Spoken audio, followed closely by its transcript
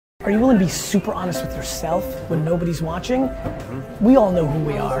Are you willing to be super honest with yourself when nobody's watching? We all know who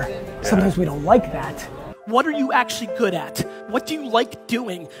we are. Sometimes we don't like that. What are you actually good at? What do you like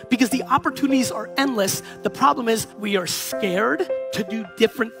doing? Because the opportunities are endless. The problem is we are scared to do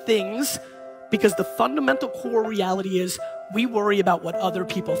different things because the fundamental core reality is we worry about what other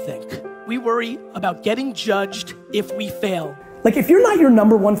people think. We worry about getting judged if we fail. Like if you're not your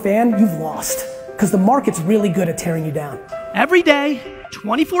 #1 fan, you've lost. Because the market's really good at tearing you down. Every day,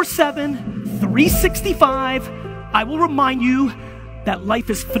 24/7, 365, I will remind you that life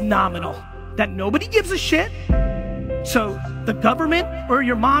is phenomenal, that nobody gives a shit. So the government or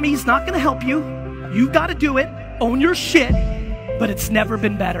your mommy's not gonna help you. You've gotta do it, own your shit, but it's never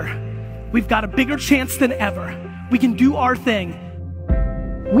been better. We've got a bigger chance than ever. We can do our thing.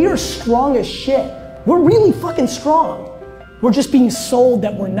 We are strong as shit. We're really fucking strong. We're just being sold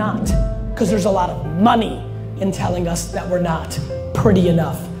that we're not. Because there's a lot of money in telling us that we're not pretty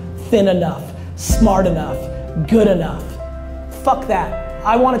enough, thin enough, smart enough, good enough. Fuck that.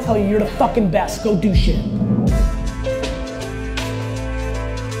 I want to tell you you're the fucking best. Go do shit.